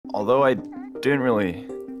although I didn't really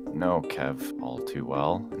know Kev all too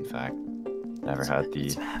well, in fact, never had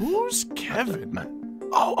the... Who's Kevin?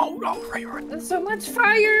 Right. There's so much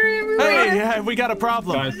fire everywhere. Hey, we got a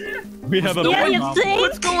problem. Guys, we have a Yeah, big you problem. think?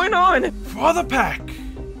 What's going on? For the pack!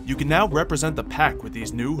 You can now represent the pack with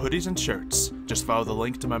these new hoodies and shirts. Just follow the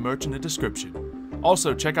link to my merch in the description.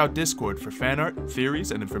 Also, check out Discord for fan art,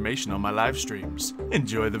 theories, and information on my live streams.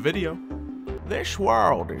 Enjoy the video. This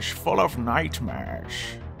world is full of nightmares.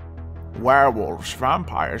 Werewolves,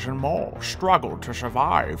 vampires, and more struggle to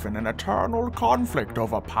survive in an eternal conflict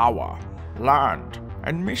over power, land,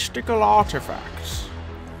 and mystical artifacts.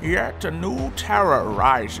 Yet a new terror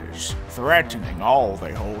rises, threatening all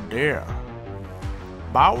they hold dear.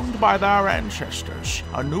 Bound by their ancestors,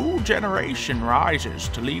 a new generation rises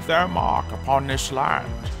to leave their mark upon this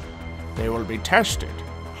land. They will be tested,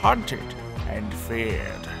 hunted, and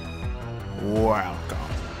feared. Welcome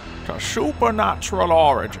to Supernatural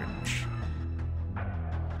Origins.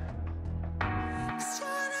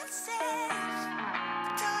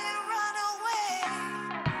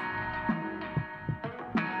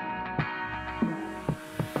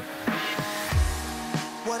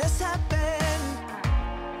 What has happened?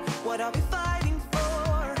 What are we fighting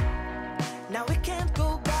for? Now we can't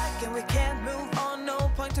go back and we can't move on. No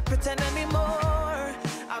point to pretend anymore.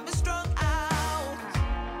 I've been strung out,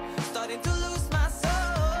 starting to lose my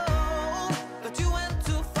soul. But you went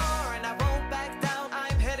too far and I won't back down.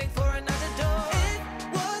 I'm heading for another door. It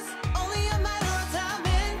was only a matter of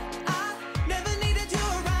timing. I never needed you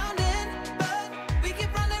around it, but we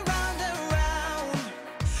keep running round and round.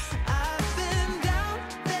 I've been down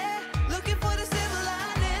there looking for the silver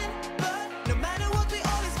lining, but no matter what, we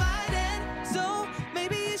always fighting. So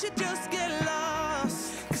maybe you should just get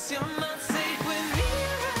lost, 'cause you're not safe with me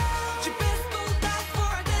around. You best move out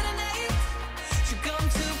before I detonate. You come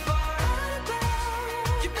too far out of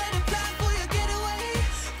bounds. You better plan for your getaway,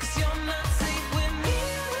 'cause you're not safe with me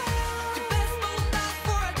around. You best move out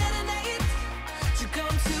before I detonate. You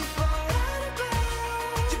come too far out of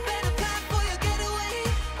bounds. You better plan for your getaway,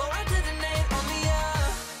 or I detonate on the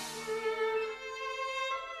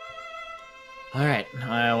Alright,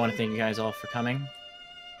 I want to thank you guys all for coming.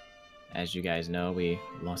 As you guys know, we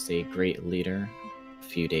lost a great leader a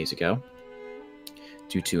few days ago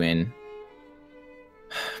due to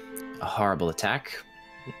a horrible attack.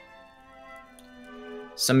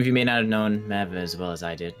 Some of you may not have known Mev as well as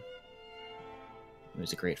I did. He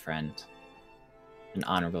was a great friend, an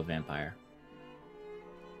honorable vampire,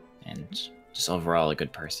 and just overall a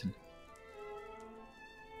good person.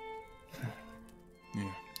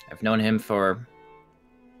 Yeah. I've known him for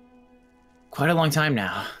quite a long time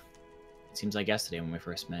now. It seems like yesterday when we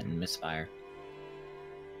first met in Misfire.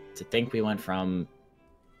 To think we went from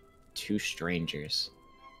two strangers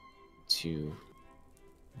to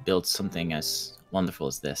build something as wonderful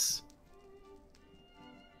as this.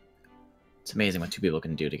 It's amazing what two people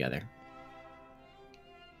can do together.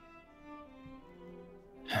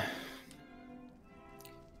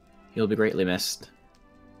 He'll be greatly missed.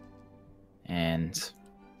 And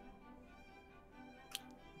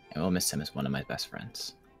I will miss him as one of my best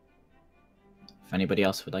friends. If anybody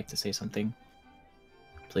else would like to say something,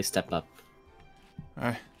 please step up.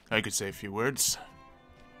 I could say a few words.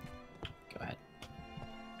 Go ahead.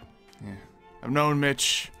 Yeah. I've known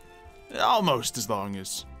Mitch almost as long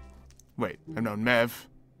as... Wait, I've known Mev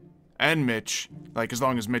and Mitch, like as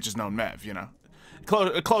long as Mitch has known Mev, you know?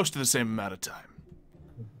 Close to the same amount of time.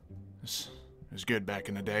 It was good back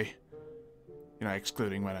in the day. You know,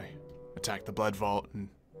 excluding when I attacked the Blood Vault and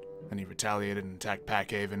then he retaliated and attacked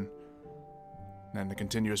Packhaven. And then the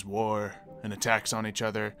continuous war and attacks on each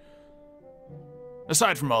other.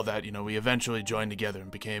 Aside from all that, you know, we eventually joined together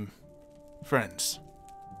and became friends.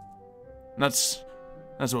 And that's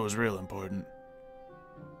what was real important.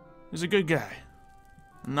 He's a good guy.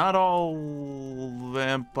 Not all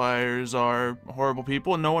vampires are horrible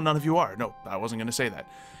people, and none of you are. No, I wasn't going to say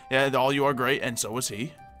that. Yeah, all you are great, and so was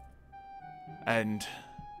he. And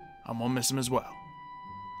I'm going to miss him as well.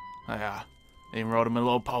 I even wrote him a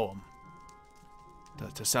little poem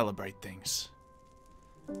to celebrate things.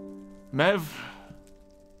 Mev,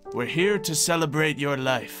 we're here to celebrate your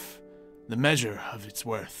life, the measure of its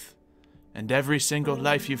worth, and every single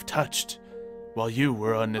life you've touched while you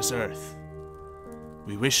were on this earth.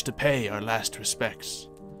 We wish to pay our last respects,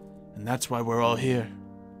 and that's why we're all here.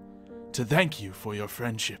 To thank you for your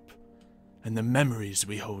friendship and the memories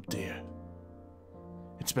we hold dear.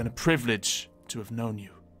 It's been a privilege to have known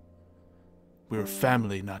you. We're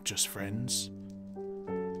family, not just friends.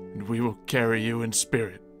 And we will carry you in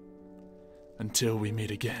spirit until we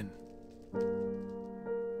meet again.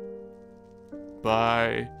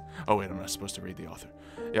 by... Oh, wait, I'm not supposed to read the author.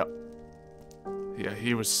 Yep. Yeah,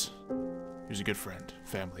 he was a good friend.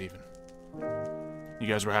 Family, even. You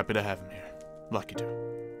guys were happy to have him here. Lucky to.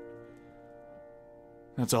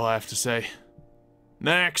 That's all I have to say.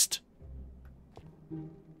 Next!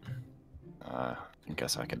 I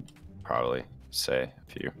guess I could probably say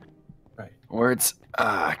a few Right. words.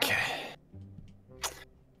 Okay.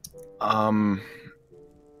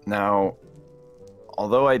 Now,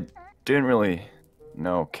 although I didn't really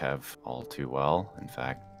know Kev all too well, in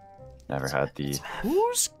fact, never had the...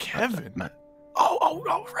 Who's Kevin? Right.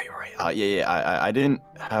 Yeah, I didn't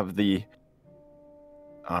have the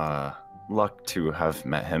luck to have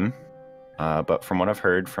met him, but from what I've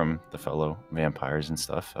heard from the fellow vampires and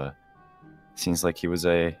stuff, seems like he was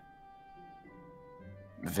a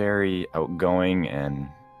very outgoing and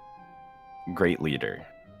great leader.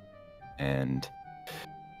 And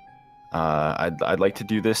I'd like to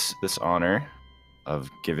do this honor of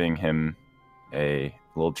giving him a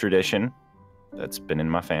little tradition that's been in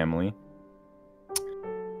my family.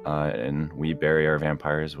 And we bury our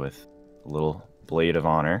vampires with a little blade of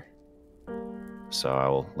honor. So I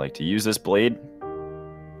will like to use this blade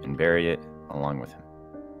and bury it along with him.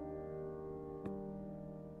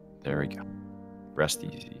 There we go. Rest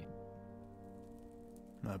easy.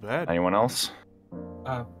 Not bad. Anyone else?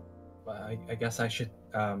 I guess I should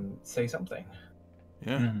say something.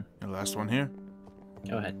 Yeah, your last one here.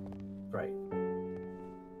 Go ahead. Right.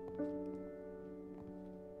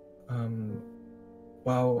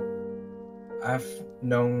 Well, I've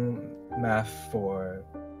known Matt for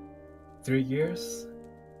 3 years,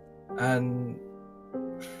 and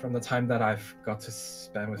from the time that I've got to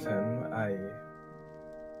spend with him, I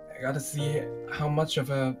got to see how much of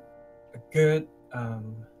a good,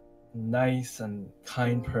 nice and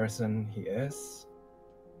kind person he is.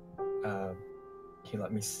 He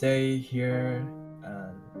let me stay here,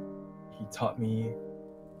 and he taught me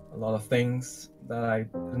a lot of things that I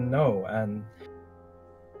didn't know, and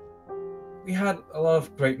we had a lot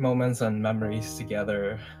of great moments and memories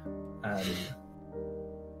together, and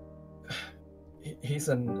he's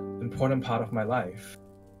an important part of my life,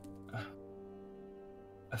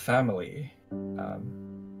 a family,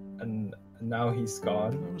 and now he's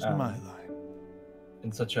gone. That was my line.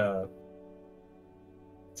 In such a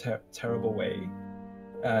terrible way,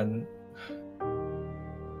 and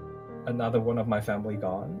another one of my family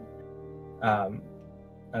gone,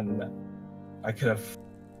 and I could have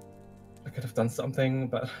done something,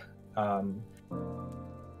 but I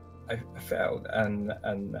failed, and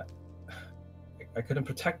I couldn't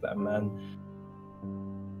protect them, and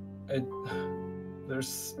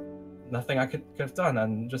there's nothing I could have done,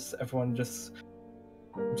 and just everyone just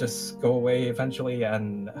go away eventually,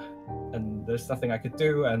 and there's nothing I could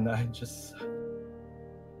do, and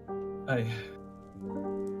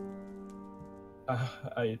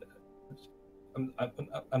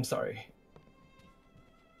I'm sorry.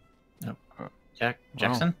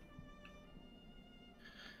 Jackson?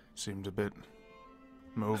 Seemed a bit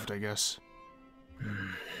moved, I guess.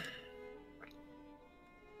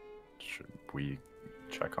 Should we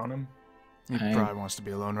check on him? He probably wants to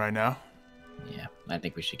be alone right now. Yeah, I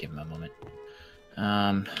think we should give him a moment.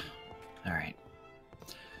 All right.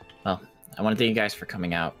 Well, I want to thank you guys for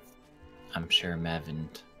coming out. I'm sure Mev and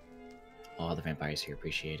all the vampires here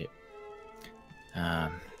appreciate it. Yeah,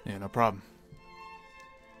 no problem.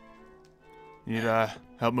 Need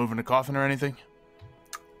help moving the coffin or anything?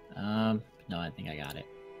 No, I think I got it.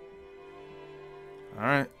 All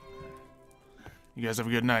right. You guys have a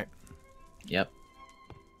good night. Yep.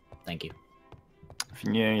 Thank you. If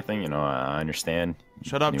you need anything, I understand.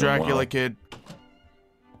 Shut up, You know Dracula well. kid.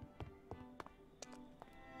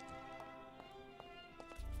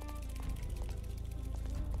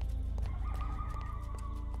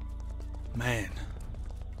 Man,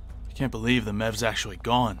 I can't believe the Mev's actually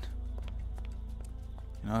gone.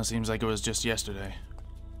 It seems like it was just yesterday.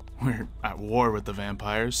 We're at war with the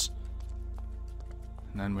vampires.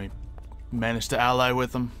 And then we managed to ally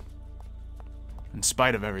with them. In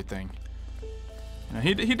spite of everything.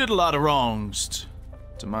 He did a lot of wrongs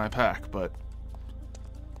to my pack, but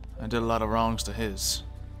I did a lot of wrongs to his.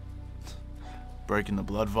 Breaking the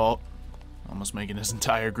blood vault. Almost making his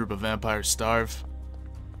entire group of vampires starve.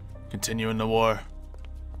 Continuing the war.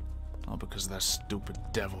 All because of that stupid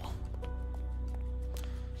devil.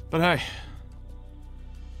 But hey,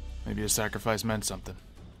 maybe his sacrifice meant something.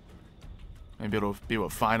 Maybe it'll be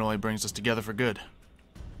what finally brings us together for good.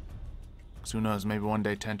 'Cause who knows, maybe one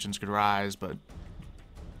day tensions could rise, but...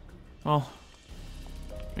 well,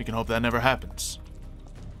 we can hope that never happens.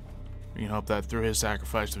 We can hope that through his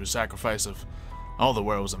sacrifice, through the sacrifice of all the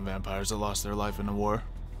werewolves and vampires that lost their life in the war.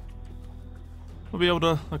 We'll be able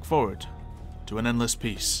to look forward to an endless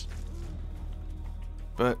peace.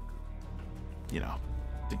 But, you know,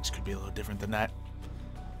 things could be a little different than that.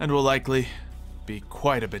 And will likely be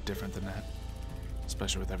quite a bit different than that.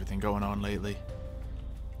 Especially with everything going on lately.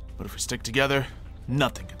 But if we stick together,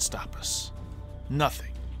 nothing can stop us.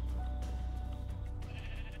 Nothing.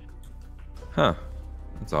 Huh.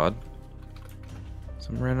 That's odd.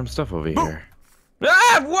 Some random stuff over Boom. here.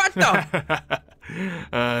 Ah! What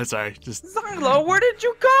the? Sorry, just Xylo, where did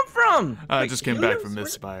you come from? I Like, just came back from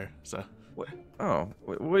Mistspire, so. What? Oh,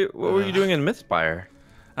 what were you doing in Mistspire?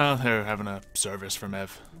 Oh, they're having a service for Mev,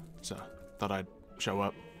 so thought I'd show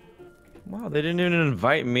up. Wow, they didn't even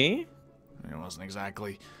invite me? I mean, it wasn't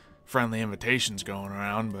exactly friendly invitations going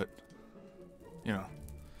around, but, you know,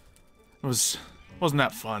 wasn't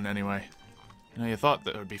that fun anyway. You know, you thought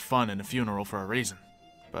that it would be fun in a funeral for a reason,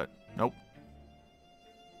 but nope.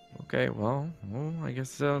 Okay, well, I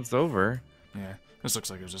guess it's over. Yeah, this looks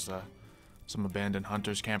like it was just some abandoned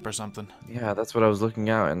hunter's camp or something. Yeah, that's what I was looking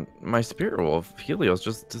at, and my spirit wolf, Helios,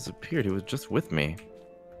 just disappeared. He was just with me.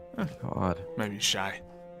 Huh. How odd. Maybe he's shy.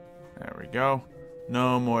 There we go.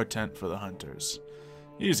 No more tent for the hunters.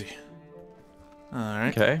 Easy.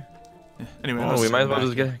 Alright. Okay. Anyway, Oh, we might as well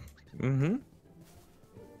just get... Mm-hmm.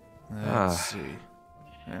 Let's see.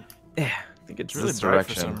 Yeah. Yeah, I think it's It's really this bright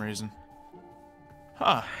for direction. some reason.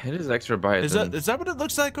 Huh. It is extra bright. Is that what it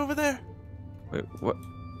looks like over there? Wait, what?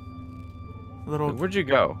 A little Where'd you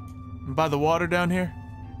go? by the water down here?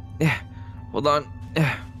 Yeah. Hold on.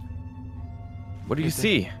 Yeah. What do you Right there.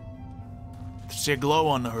 see? I see a glow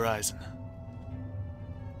on the horizon.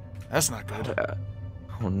 That's not good.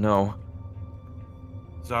 Oh no.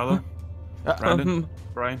 Xylo? Brandon?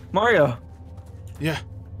 Brian? Mario. Yeah.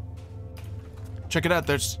 Check it out.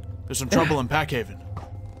 There's some trouble in Packhaven.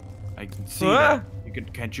 I can see Ah!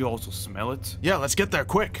 that. Can't you also smell it? Yeah, let's get there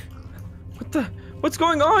quick. What's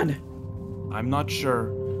going on? I'm not sure,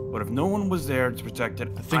 but if no one was there to protect it,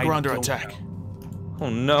 I think we're under don't attack. know. Oh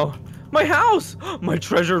no. My house! My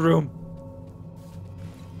treasure room!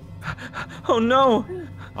 Oh no!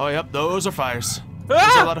 Oh, yep, those are fires. There's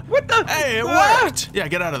a lot Ah! of- What the? Hey, it Ah! worked! Yeah,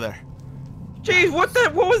 get out of there. Jeez, what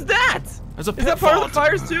was that? There's a Is that part of the pitfall.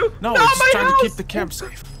 fires too? No, my we're just trying to house! keep the camp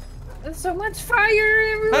safe. There's so much fire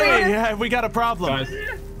everywhere. Hey, yeah, we got a problem.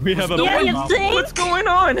 We have a Yeah, big you problem. think? What's going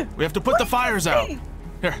on? We have to put the fires out.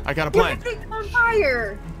 Here, I got a plan. Everything's on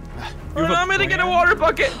fire. I'm gonna get a water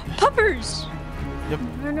bucket. Puppers! No.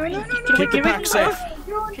 Keep the pack safe.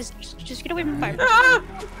 Just get away from fire. Ah!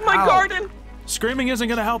 My Ow. garden! Screaming isn't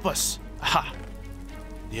gonna help us. Ha!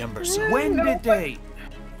 The embers. When did they?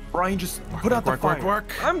 Brian, just put out the fire.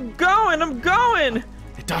 Work. I'm going!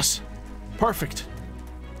 It does. Perfect.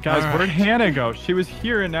 Guys, All where'd right. Hannah go? She was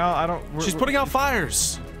here and now I don't. She's putting out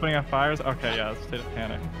fires. putting out fires. Okay, yeah, state of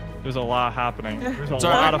panic. There's a lot happening. There's a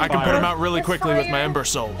Sorry, lot of I can put them out really There's quickly with my fire. ember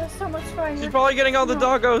soul. There's so much fire. She's probably getting all the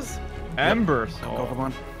doggos. Ember Go, soul. come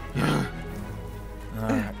on.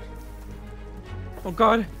 Alright. Oh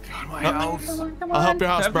god. God, my Huh? house. Come on. I'll help your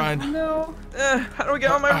house, Kevin. Brian. No. How do we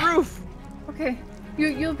get on my roof? Okay.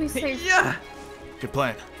 You'll be safe. Yeah. Good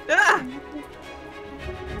plan. Ah.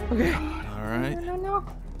 Okay. Alright. No.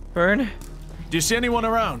 Burn. Do you see anyone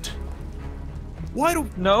around?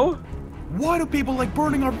 No. Why do people like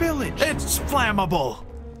burning our village? It's flammable.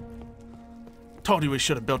 Told you we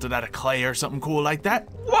should have built it out of clay or something cool like that.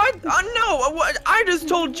 What? No. What? I just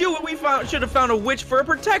told you we should have found a witch for a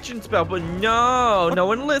protection spell, but no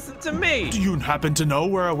one listened to me. Do you happen to know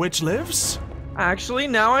where a witch lives? Actually,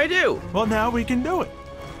 now I do. Well, now we can do it.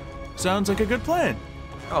 Sounds like a good plan.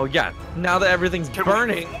 Oh yeah. Now that everything's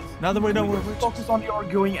burning. Now that we know where We witches focus on the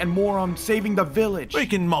arguing and more on saving the village. we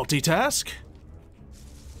can multitask.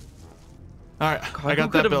 Alright, I Who got could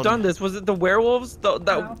that have building. done this? Was it the werewolves? The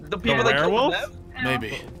people that killed werewolves? them?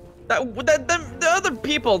 Maybe. The other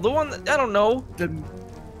people. The one that, I don't know.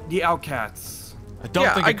 The outcasts. I don't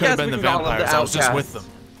Yeah, think I it could have guess been we the can call them the vampires. I was just with outcasts.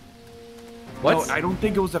 them. What? No, I don't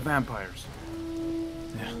think it was the vampires.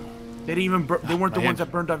 Yeah. They didn't even. They weren't the my ones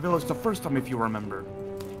that burned our village the first time, if you remember.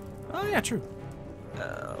 Oh yeah, true.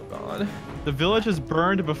 Oh god. The village has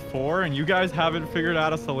burned before, and you guys haven't figured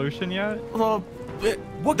out a solution yet? Well,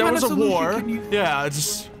 What there kind was of a solution war. can you- Yeah,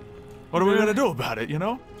 it's what are we gonna do about it? You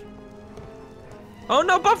know? Oh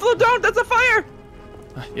no, Buffalo, don't! That's a fire!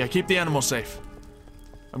 Yeah, keep the animals safe.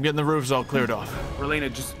 I'm getting the roofs all cleared off.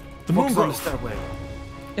 Relena, just The focus on the moongrove. stairway.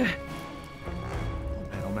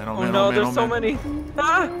 Oh man, oh Oh man, no, oh man, there's oh so man. many.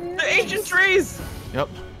 Ah! The ancient trees! Yep.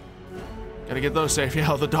 Gotta get those safe. Yeah,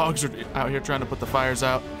 all the dogs are out here trying to put the fires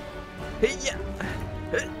out. Yeah.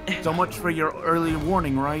 So much for your early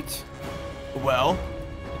warning, right? Well,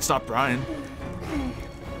 it stopped Brian.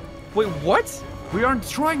 Wait, what? We aren't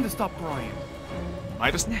trying to stop Brian.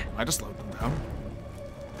 Might have slowed them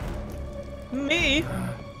down. Me?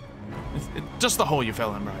 Just the hole you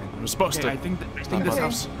fell in, Brian. It was supposed Okay, to. I think stop this us.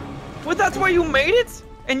 house. Well, that's why you made it?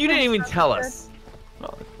 And you didn't even tell us.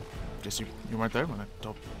 Well, I guess you weren't there when I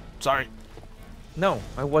told. Sorry. No,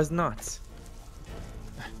 I was not.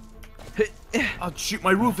 Oh shoot,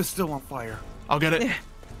 my roof is still on fire. I'll get it.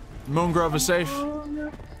 Moongrove is safe.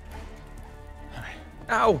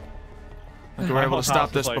 Ow. Okay, we're able to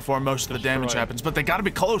stop this before most of the damage happens, but they gotta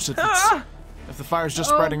be close if if the fire's just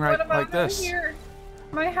spreading right what about like this. Here?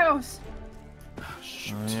 My house. Oh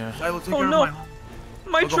yeah. I will take Oh care no. of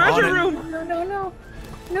My I'll go treasure on it. room. No, no, no.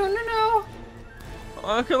 No, no, no.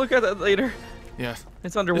 I can look at that later. Yeah.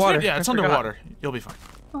 It's underwater. Yeah, it's I forgot. underwater. You'll be fine.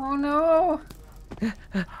 Oh, no.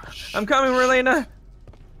 I'm coming, Relena.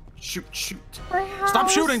 Shoot, shoot. My house. Stop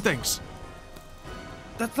shooting things.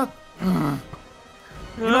 That's not.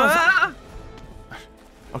 Ah!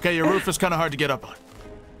 Okay, your roof is kind of hard to get up on.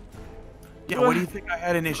 Yeah, what do you think I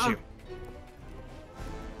had an issue?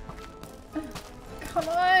 Come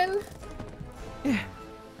on.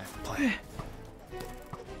 Play.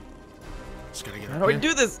 Just gotta get How up do I here.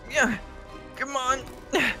 do this? Yeah. Come on.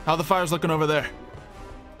 How the fire's looking over there?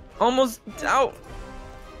 Almost out.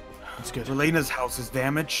 That's good. Elena's house is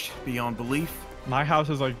damaged beyond belief. My house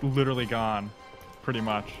is like literally gone, pretty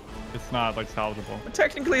much. It's not like salvageable.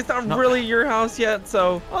 Technically, it's not really your house yet,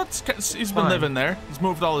 so. Well, he's been living there. He's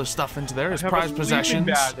moved all his stuff into there. His I have prized a possessions.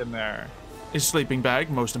 sleeping bag in there. His sleeping bag,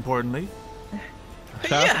 most importantly.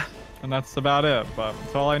 Yeah. And that's about it, but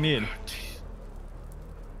that's all I need.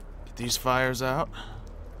 Get these fires out.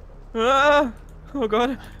 Ah. Oh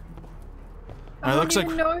god. I It looks don't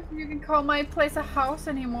like even know if you can call my place a house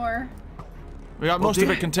anymore. we got most of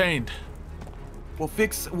it contained. We'll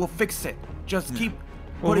fix it. Just keep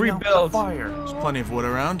We'll putting out the rebuild. fire. There's plenty of wood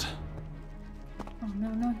around. Oh, no,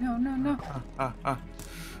 no, no, no, no. No.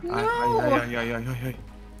 No.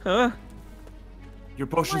 Huh? Your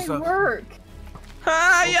potions My work.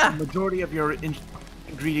 Ah, yeah. The majority of your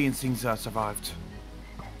ingredients survived.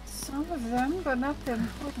 Some of them, but not the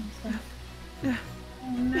important stuff.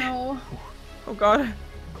 Oh, no. Oh god.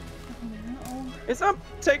 Oh, no. It's up.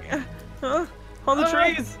 Take. Huh? On the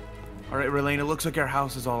trees. All right, Relena, it looks like our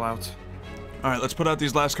house is all out. All right, let's put out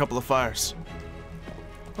these last couple of fires.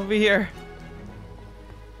 Over here.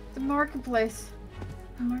 The marketplace.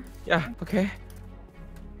 Yeah. Okay.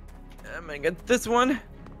 I'm gonna get this one.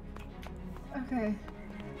 Okay.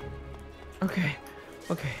 Okay.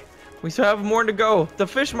 Okay. We still have more to go. The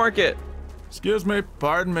fish market. Excuse me,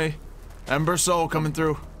 pardon me. Ember Soul coming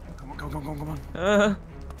through. Come on. Uh.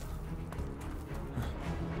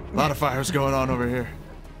 A lot of fires going on over here.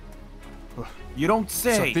 You don't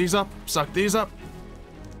say. Suck these up. Suck these up.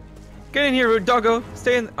 Get in here, rude doggo.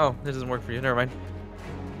 Stay in. Oh, this doesn't work for you. Never mind.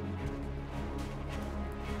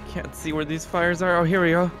 Can't see where these fires are. Oh, here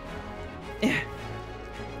we go.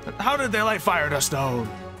 How did they light fire to stone?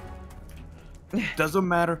 Doesn't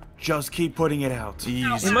matter. Just keep putting it out.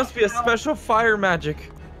 Easy. It must be a special fire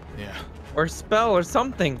magic. Yeah. Or spell or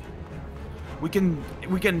something. We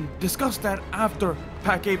can discuss that after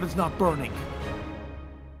Packhaven's not burning.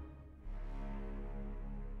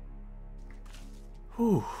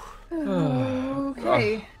 Whew.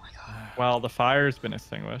 Okay. Well, the fire's been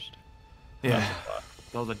extinguished. Yeah.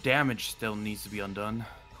 Though the damage still needs to be undone.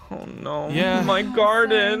 Oh no. Yeah. My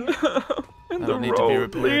garden. And the That'll need to be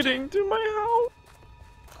road repaired. leading to my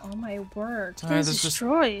house. Oh, my work. All right, It's there's just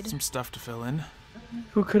destroyed. some stuff to fill in.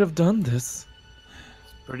 Who could have done this?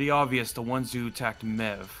 Pretty obvious the ones who attacked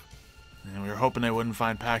Mev. And we were hoping they wouldn't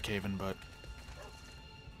find Packhaven, but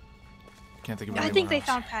can't think of I anyone think they else.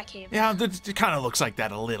 found Packhaven. Yeah, it kind of looks like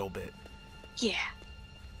that a little bit. Yeah.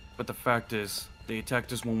 But the fact is, they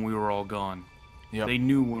attacked us when we were all gone. Yep. They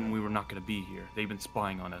knew when we were not going to be here. They've been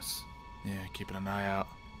spying on us. Yeah, keeping an eye out.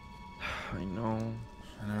 I know.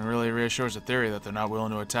 And it really reassures the theory that they're not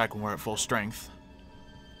willing to attack when we're at full strength.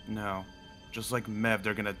 No. Just like Mev,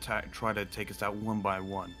 they're going to try to take us out one by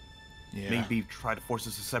one. Yeah. Maybe try to force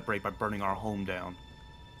us to separate by burning our home down.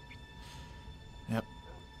 Yep.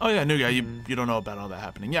 Oh yeah, new guy, you don't know about all that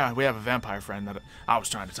happening. Yeah, we have a vampire friend that I was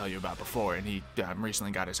trying to tell you about before, and he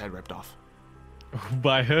recently got his head ripped off.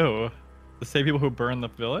 By who? The same people who burned the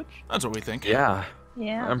village? That's what we think. Yeah.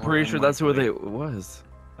 Yeah. I'm pretty sure that's who it was.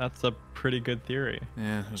 That's a pretty good theory.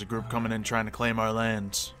 Yeah, there's a group coming in trying to claim our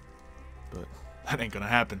lands. But that ain't gonna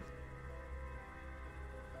happen.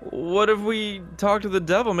 What if we talk to the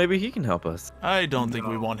devil? Maybe he can help us. I don't think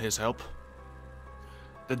we want his help.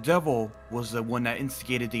 The devil was the one that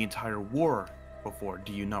instigated the entire war before.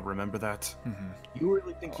 Do you not remember that? Mm-hmm. You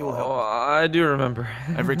really think you'll help? Oh, I do remember.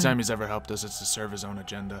 Every time he's ever helped us, it's to serve his own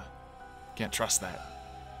agenda. Can't trust that.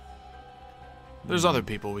 There's other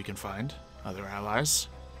people we can find, other allies.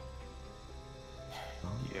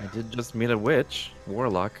 Yeah. I did just meet a witch,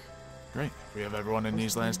 warlock. Great. If we have everyone in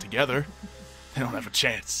these lands together, they don't have a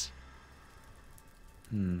chance.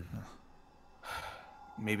 Maybe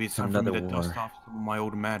it's time for me Another to dust war. off some of my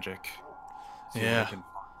old magic. See what I Yeah. can-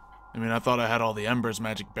 I mean, I thought I had all the Embers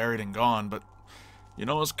magic buried and gone, but you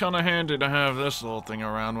know, it's kind of handy to have this little thing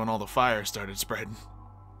around when all the fire started spreading.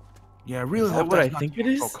 Yeah, I really Is that hope what that's I not think the it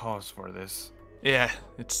is? actual cause for this. Yeah,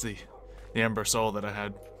 it's the Ember Soul that I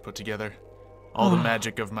had put together. All the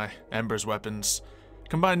magic of my Ember's weapons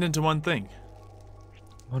combined into one thing.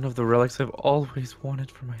 One of the relics I've always wanted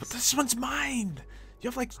for But myself. this one's mine! You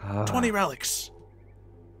have like 20 relics.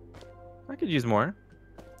 I could use more.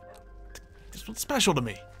 This one's special to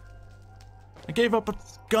me. I gave up a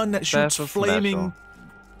gun that shoots Special, flaming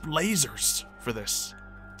lasers for this.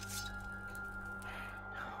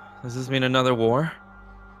 Does this mean another war?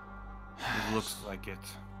 It looks like it.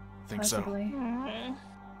 I think so. Possibly.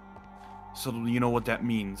 So you know what that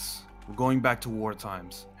means. We're going back to war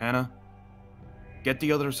times. Hannah, get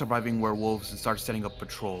the other surviving werewolves and start setting up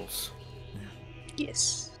patrols.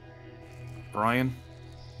 Yes. Brian,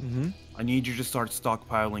 Mm-hmm. I need you to start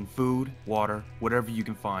stockpiling food, water, whatever you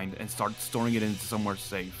can find, and start storing it into somewhere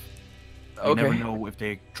safe. You never Okay. know if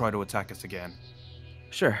they try to attack us again.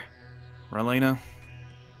 Sure. Marlena,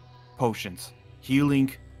 potions.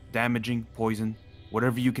 Healing, damaging, poison,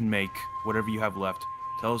 whatever you can make, whatever you have left.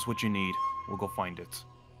 Tell us what you need. We'll go find it.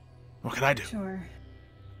 What can I do? Sure.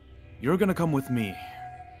 You're gonna come with me.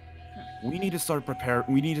 We need to start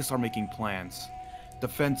making plans.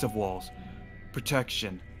 Defensive walls,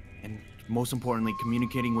 protection, and most importantly,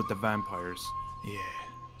 communicating with the vampires. Yeah,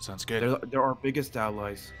 sounds good. They're our biggest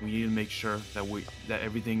allies. We need to make sure that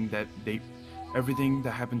everything that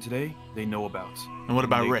happened today, they know about. And what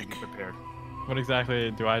about they can Rick? be prepared. What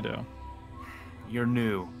exactly do I do? You're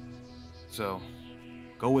new, so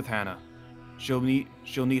go with Hannah. She'll need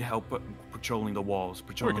help patrolling the walls,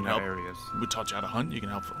 patrolling can the help. areas. We taught you how to hunt. You can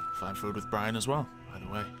help find food with Brian as well, by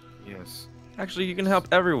the way. Yes. Actually, you can help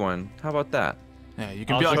everyone. How about that? Yeah, you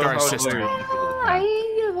can I'll be like show our how to sister. play.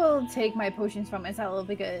 I will take my potions from Xylo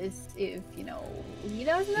because if, you know, he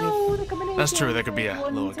doesn't know the combination. That's true. That could be I a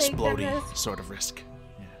wouldn't little take that explodey risk. sort of risk.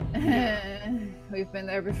 We've been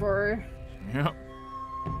there before. Yep.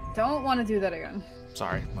 Don't want to do that again.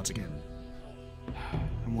 Sorry, once again.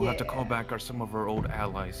 And we'll have to call back some of our old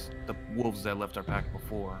allies, the wolves that left our pack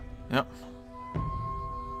before. Yep.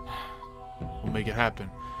 We'll make it happen.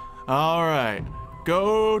 All right.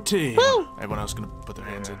 Go team. Everyone else gonna put their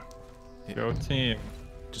hands in. Go team.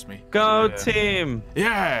 Just me. Go Yeah. team!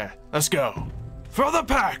 Yeah. Let's go. For the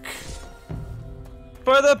pack.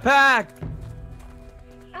 For the pack!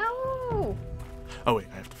 Ow! Oh wait,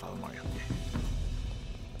 I have to